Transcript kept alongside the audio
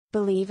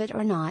Believe it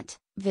or not,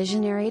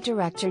 visionary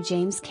director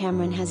James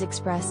Cameron has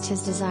expressed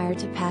his desire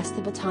to pass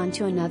the baton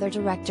to another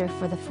director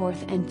for the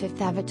fourth and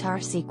fifth Avatar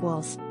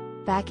sequels.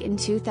 Back in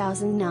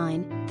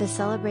 2009, the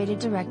celebrated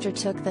director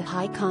took the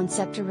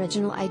high-concept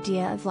original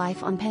idea of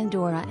life on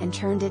Pandora and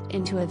turned it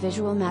into a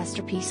visual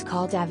masterpiece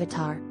called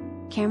Avatar.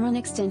 Cameron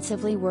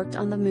extensively worked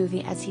on the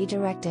movie as he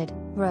directed,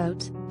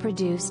 wrote,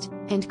 produced,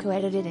 and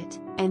co-edited it,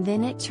 and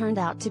then it turned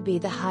out to be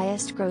the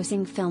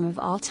highest-grossing film of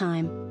all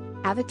time.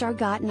 Avatar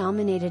got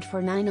nominated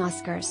for 9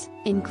 Oscars,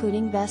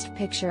 including Best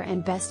Picture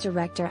and Best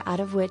Director, out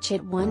of which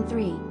it won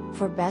 3,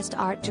 for Best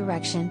Art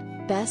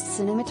Direction, Best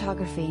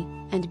Cinematography,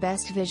 and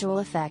Best Visual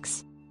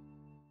Effects.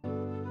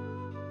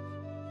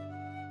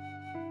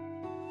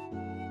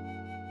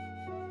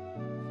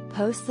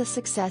 Post the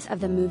success of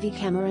the movie,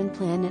 Cameron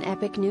planned an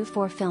epic new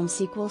 4-film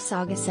sequel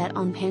saga set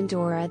on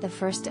Pandora, the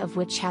first of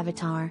which,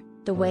 Avatar: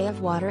 The Way of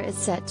Water, is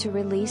set to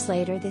release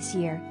later this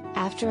year,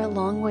 after a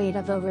long wait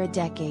of over a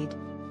decade.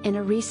 In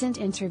a recent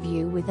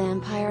interview with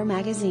Empire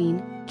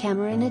magazine,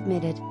 Cameron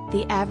admitted,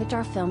 "The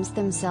Avatar films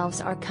themselves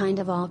are kind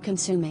of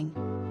all-consuming.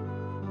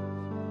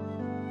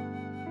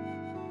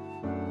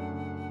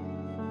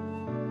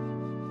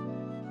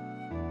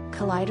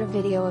 Collider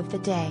video of the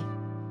day.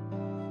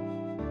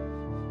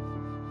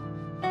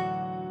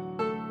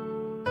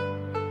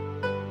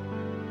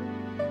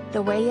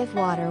 The Way of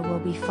Water will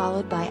be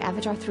followed by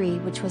Avatar 3,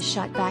 which was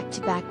shot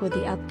back-to-back with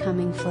the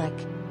upcoming flick.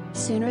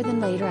 Sooner than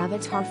later,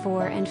 Avatar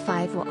 4 and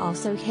 5 will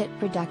also hit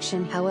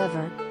production.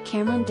 However,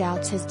 Cameron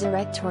doubts his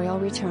directorial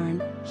return,"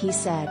 he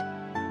said.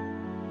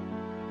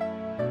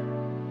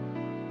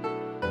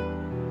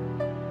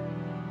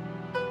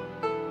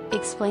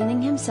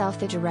 Explaining himself,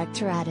 the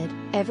director added,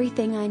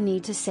 "Everything I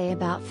need to say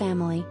about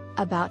family,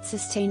 about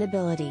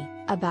sustainability,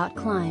 about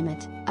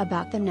climate,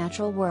 about the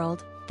natural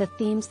world, the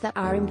themes that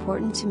are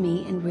important to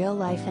me in real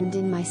life and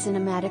in my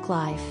cinematic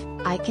life,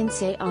 I can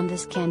say on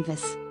this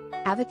canvas."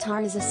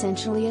 Avatar is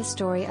essentially a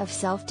story of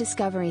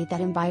self-discovery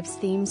that imbibes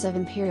themes of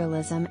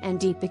imperialism and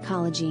deep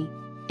ecology.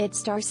 It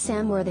stars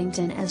Sam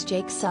Worthington as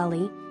Jake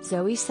Sully,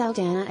 Zoe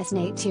Saldana as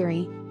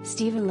Neytiri,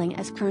 Stephen Lang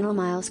as Colonel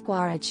Miles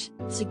Quaritch,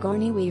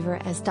 Sigourney Weaver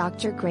as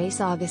Dr. Grace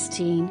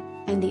Augustine,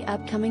 and the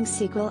upcoming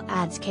sequel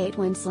adds Kate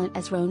Winslet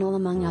as Ronal,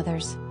 among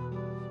others.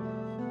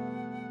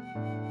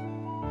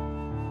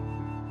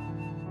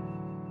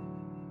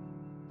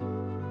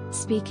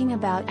 Speaking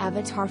about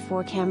Avatar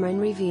 4, Cameron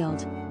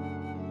revealed,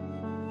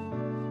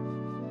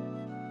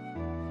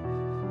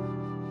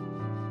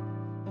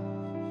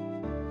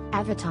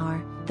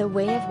 Avatar: The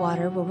Way of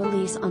Water will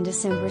release on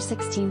December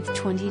 16,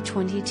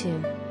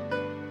 2022.